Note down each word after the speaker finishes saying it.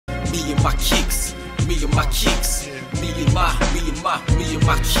Me and my kicks, me and my kicks, me and my kicks, me and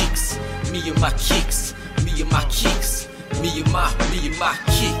my kicks, me and my kicks, me and my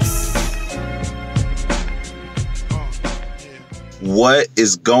kicks. What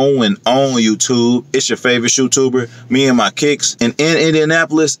is going on, YouTube? It's your favorite YouTuber, me and my kicks. And in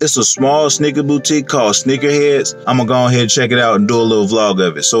Indianapolis, it's a small sneaker boutique called Sneakerheads. I'm gonna go ahead and check it out and do a little vlog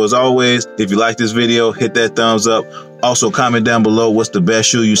of it. So as always, if you like this video, hit that thumbs up. Also, comment down below what's the best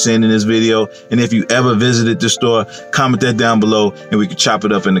shoe you've seen in this video. And if you ever visited the store, comment that down below and we can chop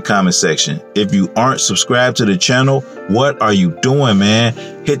it up in the comment section. If you aren't subscribed to the channel, what are you doing, man?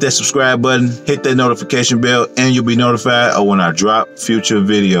 Hit that subscribe button, hit that notification bell, and you'll be notified of when I drop future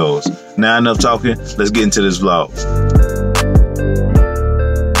videos. Now enough talking, let's get into this vlog.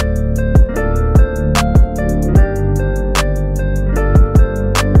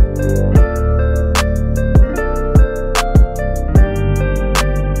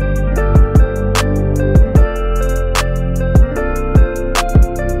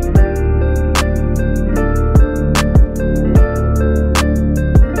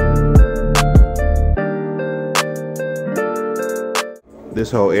 This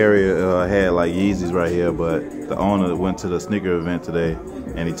whole area had like Yeezys right here, but the owner went to the sneaker event today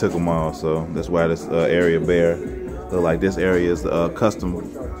and he took them all, so that's why this area bare. So like this area is the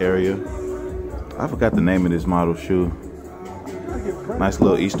custom area. I forgot the name of this model shoe. Nice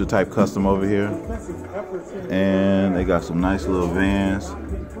little Easter type custom over here. And they got some nice little Vans,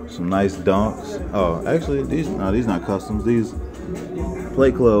 some nice Dunks. Oh, actually these not customs, these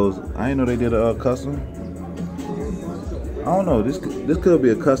play clothes. I didn't know they did a custom. I don't know, this could be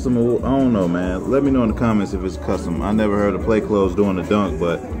a custom, I don't know, man. Let me know in the comments if it's custom. I never heard of play clothes doing the Dunk,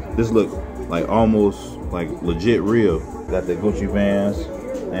 but this look like almost like legit real. Got the Gucci Vans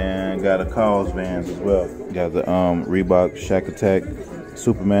and got a Cause Vans as well. Got the Reebok Shack Attack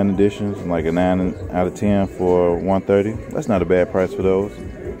Superman editions, like a 9 out of 10 for $130. That's not a bad price for those.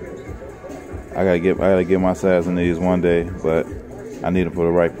 I gotta get my size in these one day, but I need them for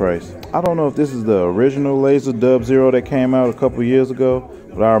the right price. I don't know if this is the original Laser Dub Zero that came out a couple years ago,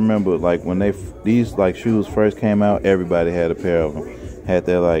 but I remember like when these like shoes first came out, everybody had a pair of them. Had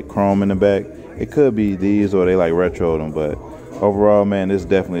that like chrome in the back. It could be these or they like retroed them, but overall, man, this is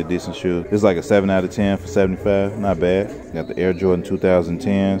definitely a decent shoe. This is like a 7 out of 10 for $75, not bad. Got the Air Jordan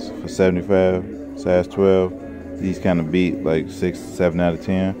 2010s for $75, size 12. These kind of beat like 6, 7 out of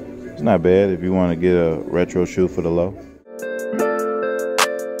 10. It's not bad if you want to get a retro shoe for the low.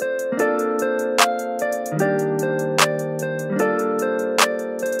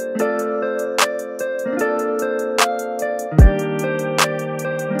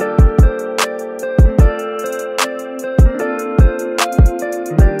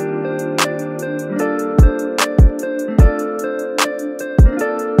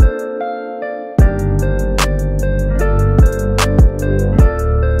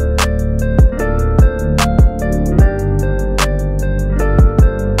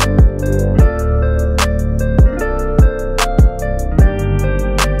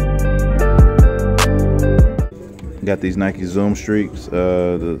 Got these Nike Zoom Streaks,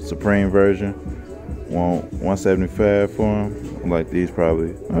 the Supreme version. Want $175 for them. Like these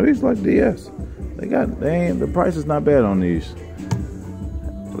probably. Oh, these like DS. The price is not bad on these.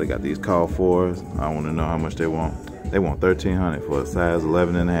 They got these Call 4s. I want to know how much they want. They want $1,300 for a size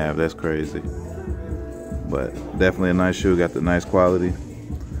 11.5. That's crazy. But definitely a nice shoe. Got the nice quality.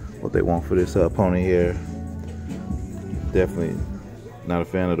 What they want for this pony hair. Definitely not a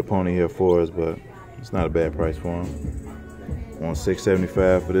fan of the pony hair 4s, but it's not a bad price for them. Want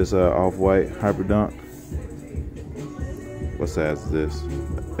 $675 for this off-white Hyper Dunk. What size is this?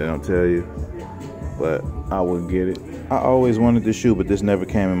 They don't tell you, but I would get it. I always wanted this shoe, but this never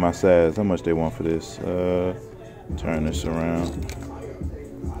came in my size. How much they want for this? Turn this around.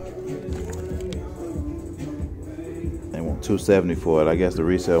 They want $270 for it. I guess the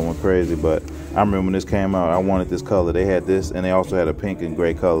resale went crazy, but I remember when this came out, I wanted this color. They had this, and they also had a pink and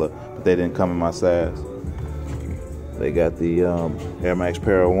gray color, but they didn't come in my size. They got the Air Max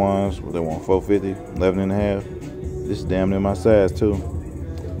pair of ones. They want $450, 11.5. This is damn near my size too.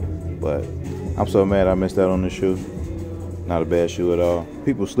 But I'm so mad I missed out on this shoe. Not a bad shoe at all.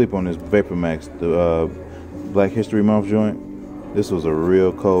 People sleep on this Vapor Max, the Black History Month joint. This was a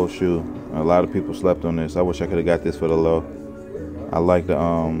real cold shoe. A lot of people slept on this. I wish I could have got this for the low. I like the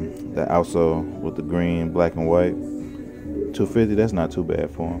outsole with the green, black, and white. $250, that's not too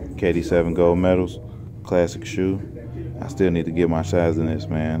bad for them. KD7 gold medals, classic shoe. I still need to get my size in this,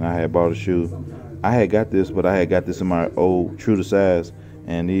 man. I had bought a shoe. I had got this, but I had got this in my old true to size,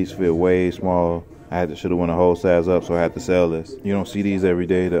 and these fit way small. I should have went a whole size up, so I had to sell this. You don't see these every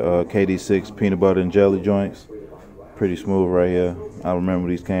day. The KD6 peanut butter and jelly joints, pretty smooth right here. I remember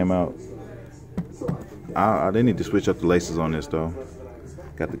these came out. They need to switch up the laces on this though.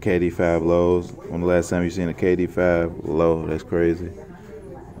 Got the KD5 lows. When the last time you seen a KD5 low? That's crazy.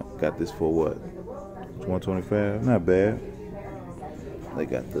 Got this for what? 125. Not bad. They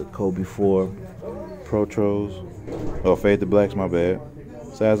got the Kobe 4 Protros. Oh, Fade to Blacks. My bad.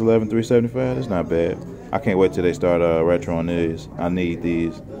 Size 11, 375. That's not bad. I can't wait till they start retro on these. I need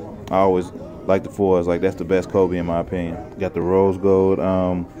these. I always like the 4s. Like that's the best Kobe in my opinion. Got the rose gold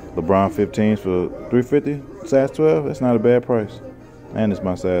LeBron 15s for $350. Size 12. That's not a bad price. And it's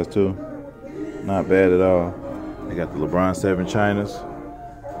my size too. Not bad at all. They got the LeBron 7 Chinas,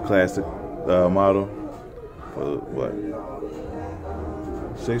 classic model for what?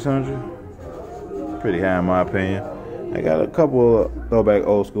 600. Pretty high in my opinion. I got a couple of throwback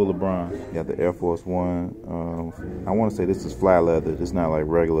old school LeBrons. Got the Air Force One. I want to say this is fly leather. It's not like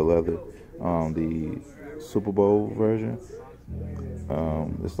regular leather. The Super Bowl version.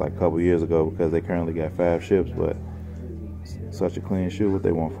 It's like a couple years ago because they currently got 5 ships, but such a clean shoe. What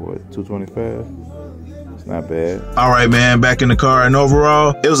they want for it? $225. It's not bad. All right, man, back in the car, and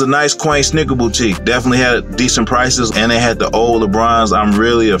overall, it was a nice, quaint sneaker boutique. Definitely had decent prices, and they had the old LeBrons. I'm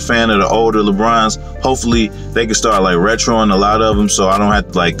really a fan of the older LeBrons. Hopefully, they can start like retroing a lot of them, so I don't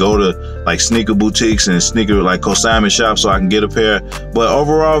have to like go to like sneaker boutiques and sneaker like consignment shops so I can get a pair. But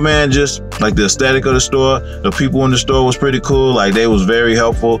overall, man, just like the aesthetic of the store, the people in the store was pretty cool. Like they was very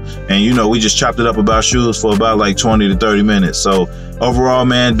helpful, and you know, we just chopped it up about shoes for about like 20 to 30 minutes. So overall,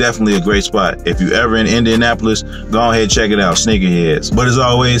 man, definitely a great spot. If you ever in Indianapolis, go ahead and check it out, sneakerheads. But as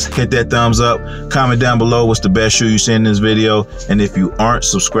always, hit that thumbs up, comment down below what's the best shoe you seen in this video, and if you aren't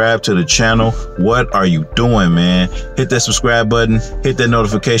subscribed to the channel, what are you doing, man? Hit that subscribe button, hit that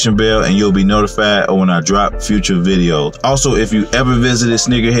notification bell, and you'll be notified when I drop future videos. Also, if you ever visited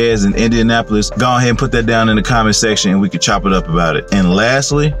Sneakerheads in Indianapolis, go ahead and put that down in the comment section and we can chop it up about it. And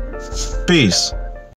lastly, peace.